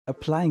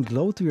Applying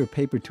glow to your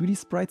paper 2D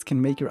sprites can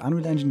make your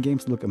Unreal Engine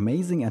games look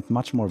amazing and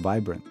much more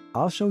vibrant.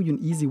 I'll show you an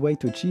easy way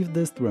to achieve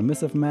this through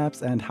emissive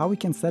maps and how we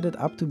can set it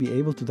up to be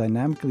able to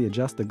dynamically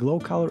adjust the glow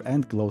color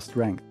and glow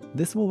strength.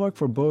 This will work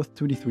for both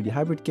 2D 3D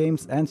hybrid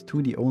games and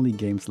 2D only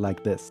games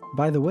like this.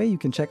 By the way, you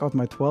can check out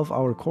my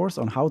 12-hour course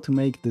on how to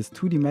make this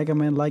 2D Mega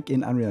Man like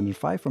in Unreal Engine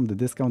 5 from the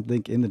discount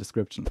link in the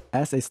description.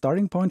 As a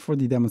starting point for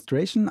the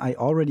demonstration, I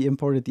already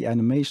imported the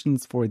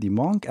animations for the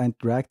monk and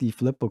dragged the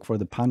flipbook for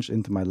the punch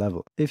into my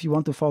level. If you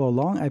want to follow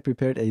along, I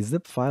prepared a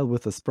zip file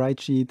with a sprite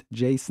sheet,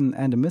 JSON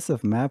and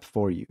emissive map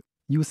for you.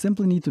 You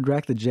simply need to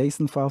drag the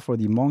JSON file for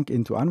the monk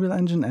into Unreal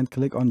Engine and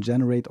click on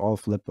Generate All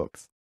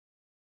Flipbooks.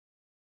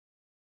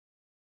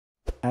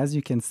 As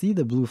you can see,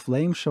 the blue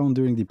flame shown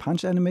during the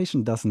punch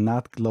animation does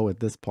not glow at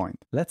this point.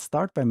 Let's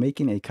start by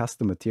making a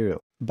custom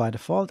material. By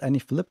default, any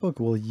flipbook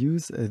will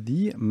use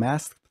the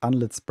masked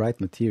unlit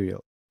sprite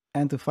material.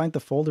 And to find the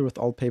folder with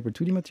all paper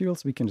 2D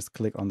materials, we can just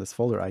click on this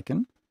folder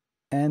icon.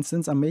 And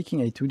since I'm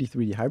making a 2D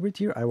 3D hybrid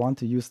here, I want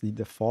to use the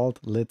default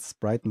lit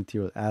sprite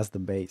material as the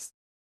base.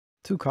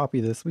 To copy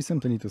this, we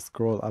simply need to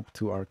scroll up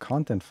to our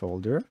content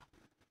folder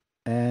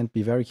and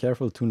be very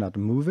careful to not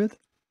move it,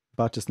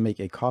 but just make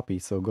a copy.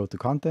 So go to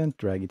content,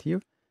 drag it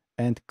here,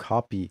 and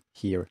copy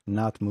here,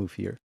 not move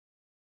here.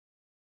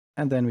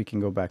 And then we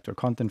can go back to our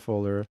content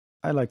folder.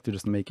 I like to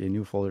just make a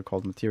new folder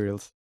called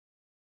materials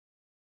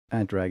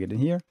and drag it in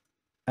here,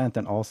 and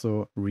then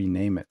also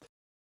rename it.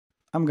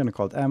 I'm going to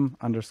call it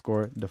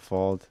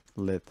m_default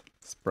lit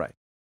sprite.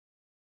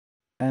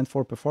 And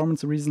for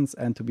performance reasons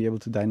and to be able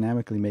to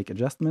dynamically make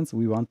adjustments,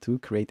 we want to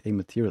create a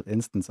material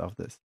instance of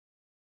this.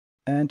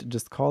 And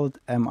just call it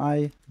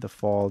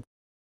mi_default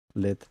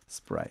lit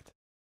sprite.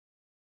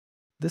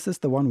 This is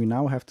the one we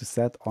now have to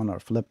set on our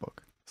flipbook.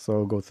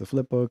 So go to the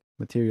flipbook,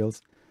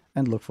 materials,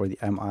 and look for the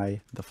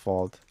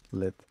mi_default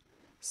lit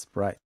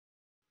sprite.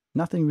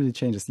 Nothing really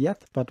changes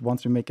yet, but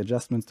once we make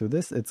adjustments to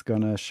this, it's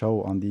gonna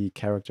show on the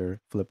character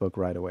flipbook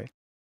right away.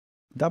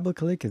 Double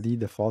click the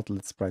default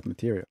lit sprite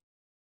material.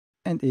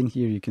 And in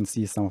here you can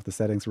see some of the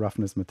settings: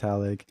 roughness,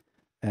 metallic,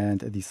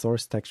 and the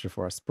source texture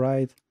for our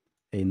sprite,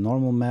 a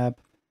normal map.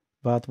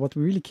 But what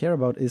we really care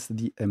about is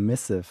the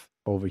emissive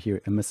over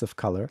here, emissive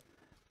color.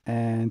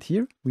 And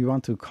here we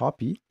want to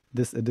copy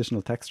this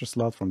additional texture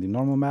slot from the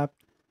normal map,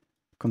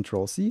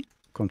 Ctrl+C,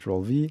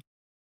 Ctrl+V,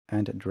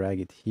 and drag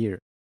it here.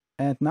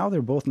 And now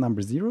they're both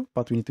number 0,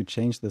 but we need to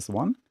change this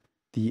one,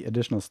 the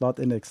additional slot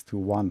index, to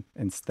 1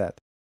 instead.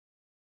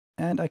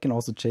 And I can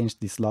also change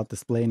the slot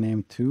display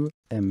name to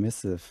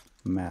emissive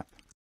map.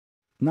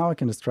 Now I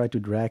can just try to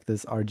drag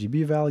this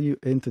RGB value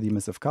into the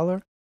emissive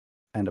color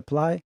and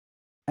apply.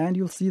 And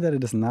you'll see that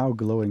it is now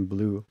glowing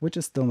blue, which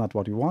is still not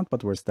what we want,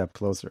 but we're a step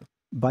closer.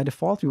 By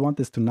default, we want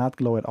this to not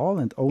glow at all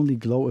and only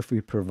glow if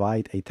we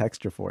provide a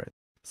texture for it.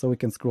 So we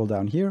can scroll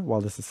down here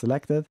while this is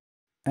selected.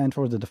 And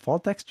for the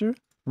default texture,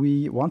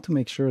 we want to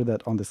make sure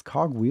that on this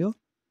cogwheel,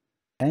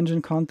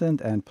 engine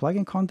content and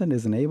plugin content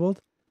is enabled,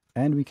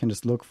 and we can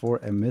just look for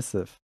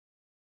emissive.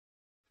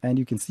 And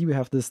you can see we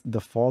have this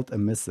default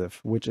emissive,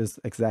 which is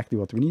exactly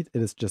what we need.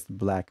 It is just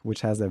black,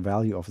 which has a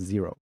value of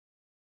 0.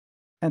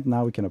 And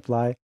now we can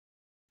apply,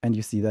 and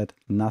you see that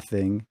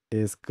nothing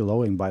is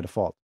glowing by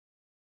default.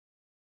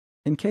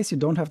 In case you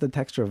don't have the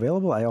texture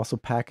available, I also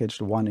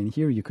packaged one in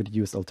here you could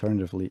use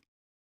alternatively.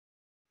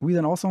 We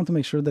then also want to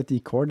make sure that the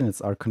coordinates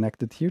are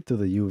connected here to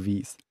the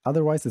UVs.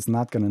 Otherwise, it's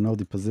not going to know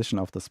the position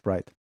of the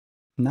sprite.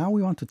 Now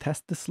we want to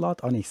test this slot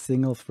on a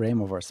single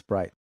frame of our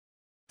sprite.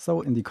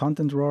 So in the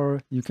content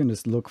drawer, you can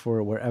just look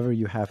for wherever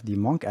you have the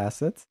monk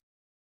assets,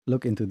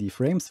 look into the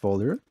frames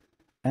folder,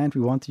 and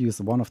we want to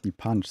use one of the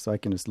punch. So I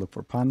can just look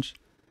for punch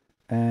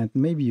and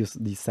maybe use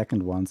the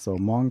second one. So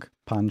monk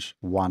punch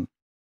 1.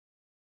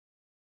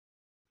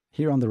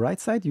 Here on the right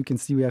side, you can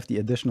see we have the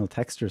additional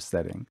texture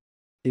setting.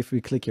 If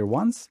we click here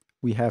once,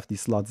 we have the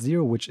slot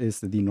 0, which is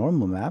the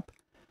normal map.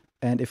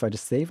 And if I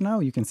just save now,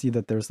 you can see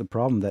that there's a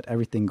problem that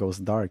everything goes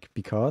dark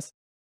because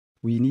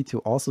we need to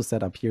also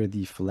set up here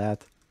the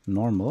flat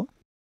normal.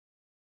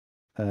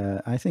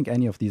 I think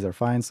any of these are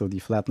fine. So the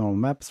flat normal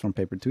maps from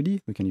Paper 2D,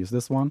 we can use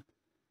this one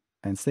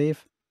and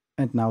save.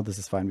 And now this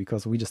is fine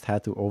because we just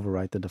had to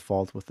override the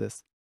default with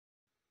this.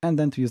 And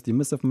then to use the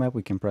emissive map,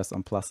 we can press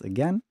on plus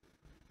again.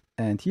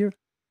 And here,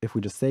 if we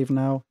just save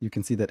now, you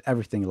can see that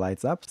everything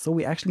lights up. So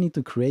we actually need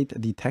to create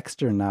the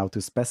texture now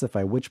to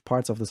specify which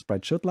parts of the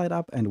sprite should light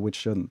up and which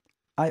shouldn't.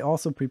 I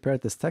also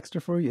prepared this texture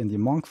for you in the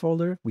monk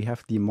folder. We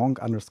have the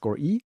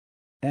monk_e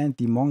and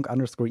the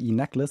monk_e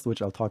necklace,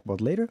 which I'll talk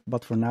about later.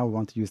 But for now, we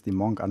want to use the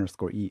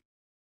monk_e.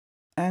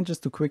 And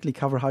just to quickly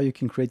cover how you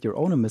can create your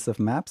own emissive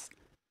maps,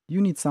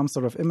 you need some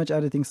sort of image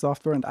editing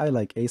software, and I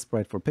like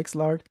Sprite for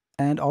pixel art.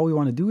 And all we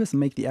want to do is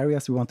make the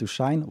areas we want to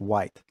shine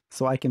white.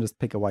 So I can just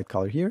pick a white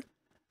color here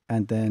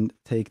and then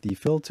take the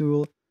fill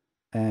tool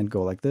and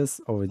go like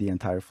this over the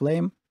entire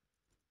flame.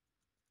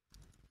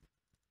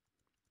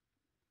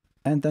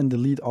 And then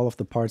delete all of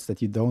the parts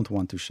that you don't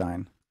want to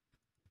shine.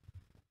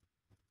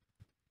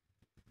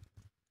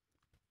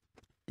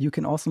 You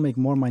can also make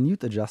more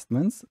minute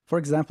adjustments. For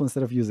example,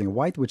 instead of using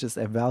white, which is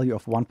a value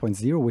of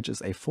 1.0, which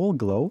is a full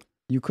glow,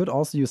 you could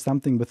also use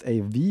something with a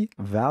V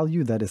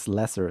value that is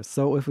lesser.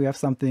 So if we have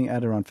something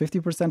at around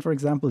 50%, for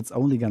example, it's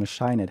only going to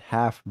shine at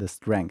half the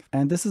strength.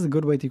 And this is a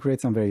good way to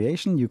create some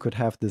variation. You could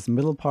have this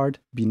middle part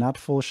be not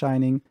full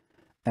shining,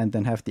 and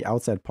then have the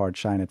outside part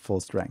shine at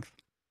full strength.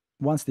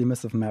 Once the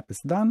emissive map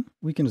is done,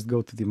 we can just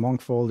go to the Monk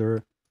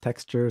folder,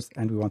 textures,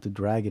 and we want to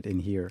drag it in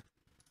here.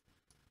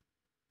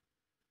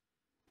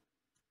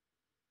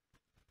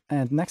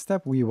 And next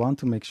step, we want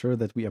to make sure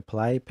that we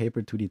apply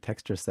Paper 2D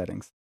texture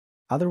settings.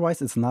 Otherwise,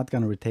 it's not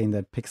going to retain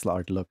that pixel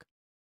art look.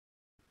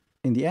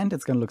 In the end,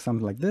 it's going to look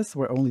something like this,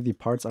 where only the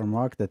parts are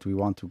marked that we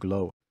want to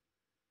glow.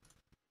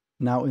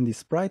 Now in the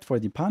sprite for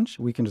the punch,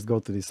 we can just go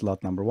to the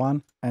slot number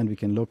 1, and we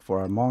can look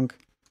for our Monk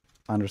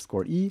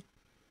 _E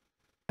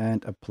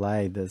and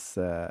apply this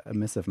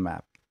emissive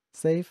map.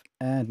 Save,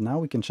 and now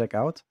we can check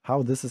out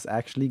how this is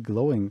actually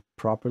glowing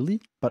properly,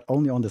 but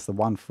only on this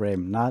one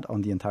frame, not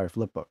on the entire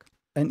flipbook.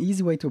 An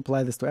easy way to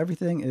apply this to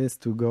everything is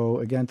to go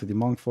again to the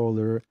Monk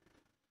folder,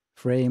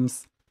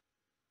 frames,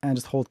 and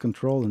just hold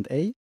Ctrl and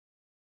A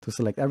to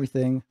select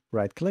everything,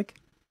 right click,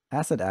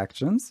 Asset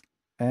Actions,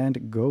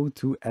 and go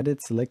to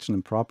Edit Selection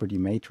and Property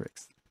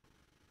Matrix.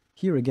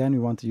 Here again we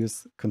want to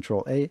use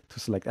Ctrl A to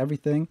select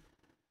everything,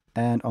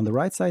 and on the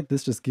right side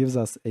this just gives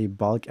us a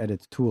bulk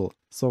edit tool.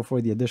 So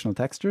for the additional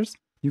textures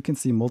you can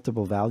see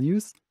multiple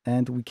values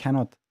and we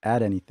cannot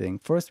add anything.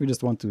 First we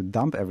just want to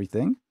dump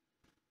everything,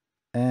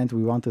 and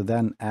we want to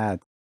then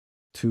add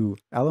 2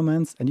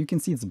 elements, and you can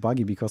see it's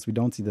buggy because we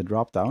don't see the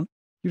drop down.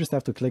 You just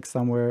have to click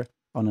somewhere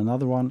on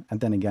another one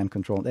and then again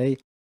Ctrl A,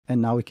 and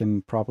now we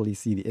can properly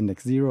see the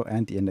index 0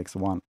 and the index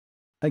 1.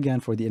 Again,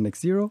 for the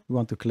index 0 we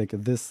want to click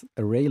this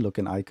array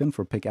looking icon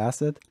for pick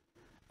asset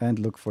and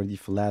look for the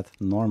flat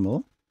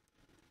normal.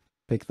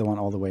 Pick the one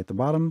all the way at the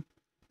bottom,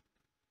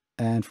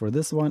 and for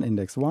this one,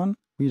 index 1,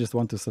 we just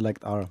want to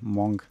select our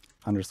Monk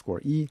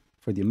 _E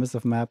for the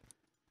emissive map.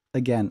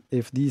 Again,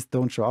 if these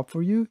don't show up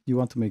for you, you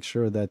want to make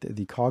sure that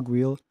the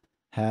cogwheel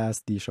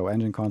has the show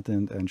engine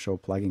content and show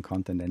plugin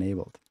content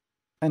enabled.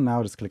 And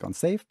now just click on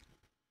save,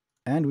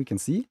 and we can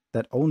see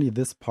that only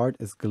this part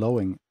is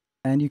glowing.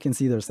 And you can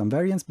see there's some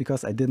variance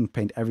because I didn't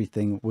paint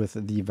everything with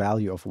the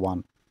value of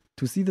 1.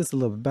 To see this a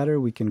little bit better,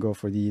 we can go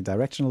for the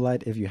directional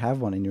light if you have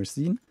one in your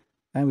scene,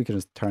 and we can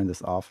just turn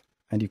this off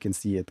and you can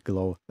see it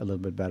glow a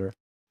little bit better.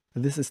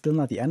 This is still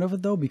not the end of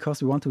it though, because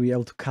we want to be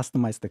able to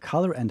customize the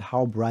color and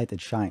how bright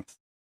it shines.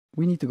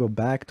 We need to go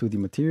back to the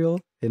material,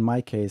 in my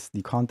case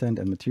the content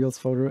and materials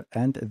folder,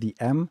 and the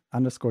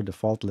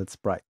m_defaultlet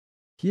sprite.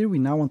 Here we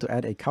now want to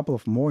add a couple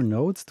of more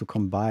nodes to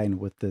combine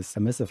with this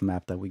emissive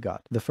map that we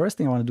got. The first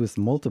thing I want to do is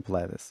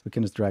multiply this. We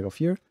can just drag off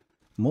here,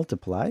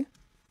 multiply,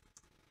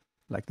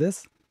 like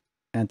this,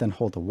 and then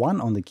hold 1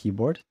 on the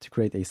keyboard to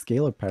create a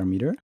scalar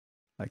parameter,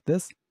 like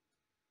this.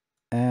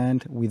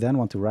 And we then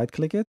want to right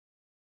click it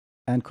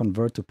and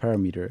convert to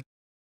parameter.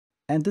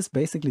 And this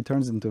basically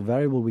turns into a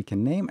variable we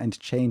can name and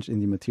change in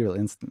the material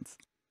instance.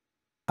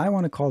 I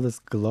want to call this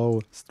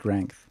glow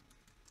strength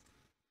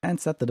and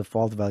set the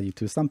default value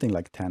to something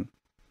like 10.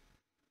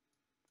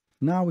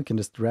 Now we can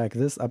just drag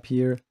this up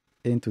here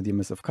into the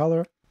emissive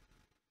color,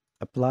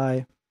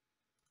 apply,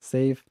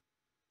 save,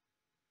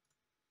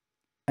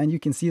 and you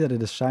can see that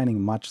it is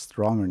shining much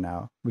stronger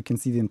now. We can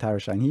see the entire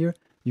shine here.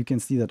 You can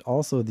see that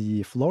also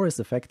the floor is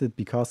affected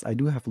because I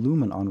do have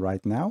lumen on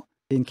right now.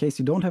 In case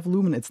you don't have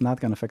lumen, it's not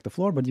going to affect the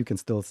floor, but you can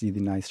still see the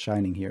nice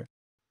shining here.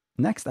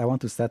 Next, I want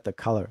to set the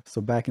color.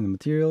 So back in the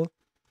material,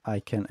 I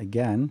can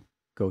again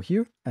go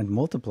here and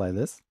multiply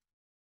this.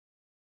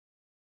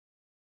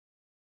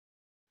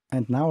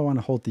 And now I want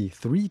to hold the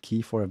 3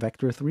 key for a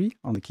vector 3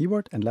 on the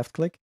keyboard and left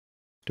click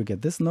to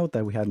get this node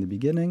that we had in the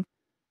beginning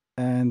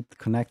and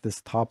connect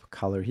this top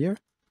color here.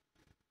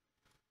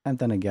 And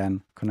then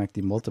again, connect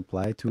the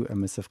multiply to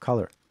emissive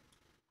color.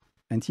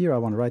 And here I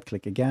want to right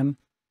click again,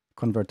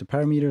 convert to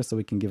parameter so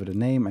we can give it a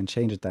name and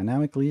change it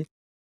dynamically.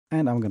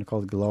 And I'm going to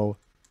call it glow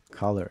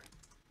color.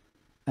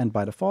 And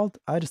by default,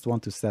 I just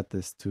want to set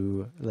this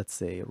to, let's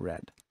say,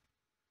 red.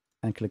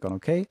 And click on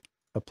OK,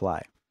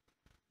 apply.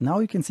 Now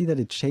you can see that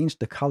it changed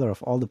the color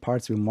of all the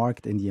parts we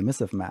marked in the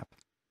emissive map.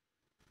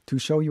 To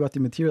show you what the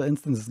material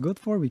instance is good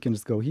for, we can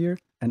just go here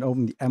and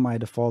open the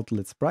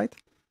emi_defaultlet sprite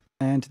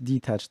and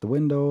detach the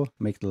window,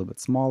 make it a little bit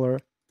smaller,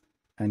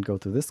 and go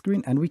to this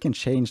screen, and we can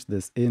change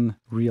this in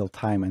real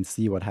time and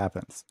see what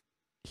happens.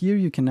 Here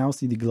you can now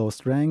see the glow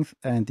strength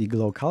and the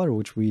glow color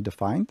which we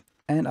defined,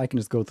 and I can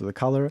just go to the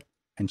color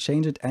and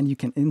change it, and you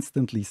can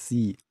instantly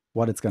see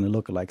what it's going to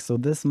look like. So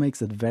this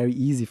makes it very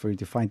easy for you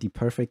to find the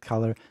perfect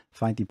color,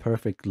 find the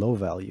perfect glow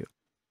value.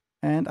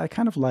 And I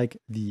kind of like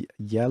the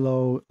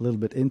yellow a little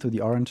bit into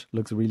the orange,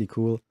 looks really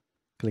cool.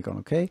 Click on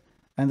OK.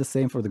 And the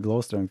same for the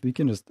glow strength. We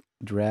can just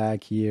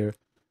drag here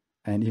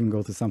and even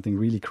go to something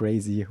really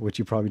crazy, which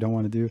you probably don't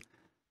want to do.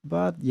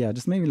 But yeah,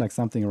 just maybe like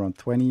something around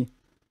 20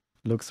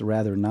 looks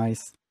rather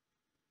nice.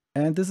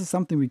 And this is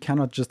something we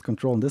cannot just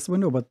control in this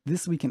window, but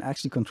this we can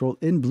actually control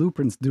in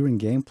blueprints during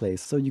gameplay.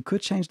 So you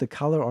could change the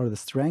color or the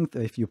strength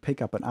if you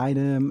pick up an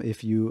item,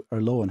 if you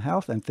are low on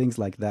health and things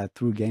like that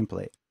through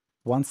gameplay.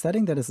 One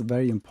setting that is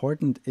very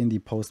important in the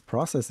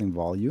post-processing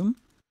volume,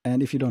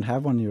 and if you don't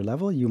have one in your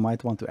level, you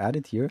might want to add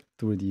it here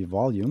through the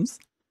volumes,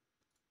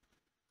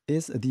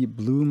 is the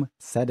bloom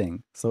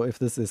setting. So if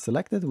this is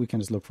selected, we can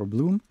just look for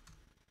bloom.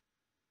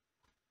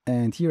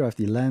 And here I have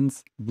the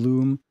lens,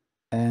 bloom,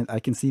 and I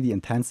can see the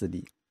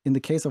intensity. In the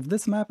case of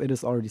this map, it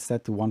is already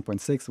set to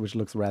 1.6, which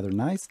looks rather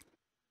nice.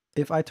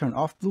 If I turn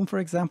off bloom, for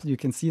example, you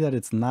can see that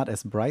it's not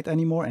as bright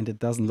anymore and it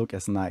doesn't look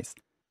as nice.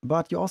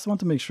 But you also want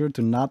to make sure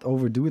to not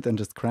overdo it and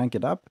just crank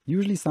it up.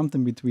 Usually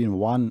something between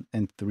 1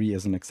 and 3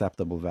 is an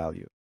acceptable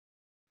value.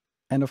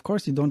 And of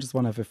course, you don't just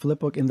want to have a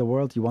flipbook in the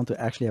world, you want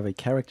to actually have a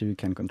character you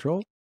can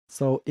control.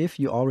 So if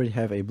you already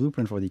have a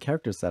blueprint for the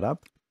character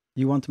setup,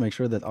 you want to make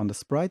sure that on the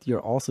sprite, you're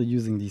also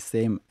using the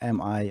same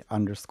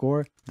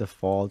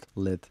mi_default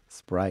lit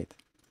sprite.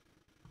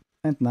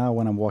 And now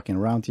when I'm walking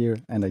around here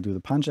and I do the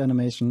punch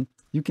animation,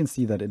 you can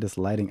see that it is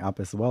lighting up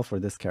as well for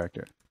this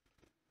character.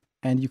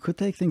 And you could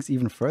take things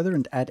even further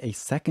and add a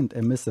second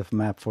emissive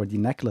map for the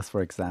necklace,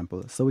 for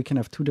example, so we can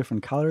have 2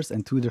 different colors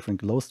and 2 different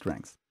glow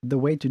strengths. The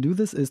way to do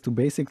this is to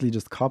basically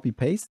just copy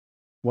paste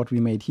what we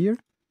made here,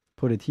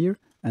 put it here,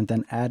 and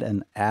then add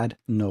an add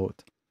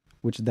node,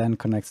 which then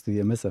connects to the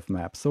emissive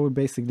map. So we're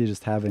basically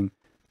just having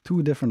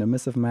 2 different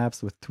emissive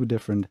maps with 2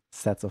 different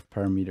sets of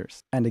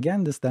parameters. And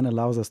again, this then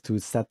allows us to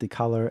set the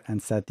color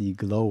and set the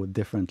glow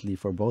differently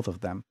for both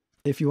of them.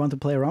 If you want to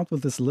play around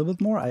with this a little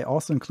bit more, I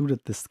also included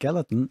the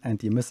skeleton and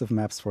the emissive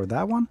maps for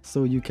that one,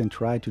 so you can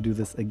try to do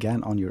this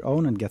again on your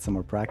own and get some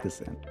more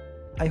practice in.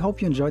 I hope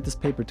you enjoyed this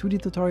Paper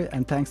 2D tutorial,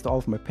 and thanks to all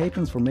of my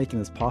patrons for making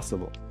this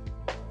possible.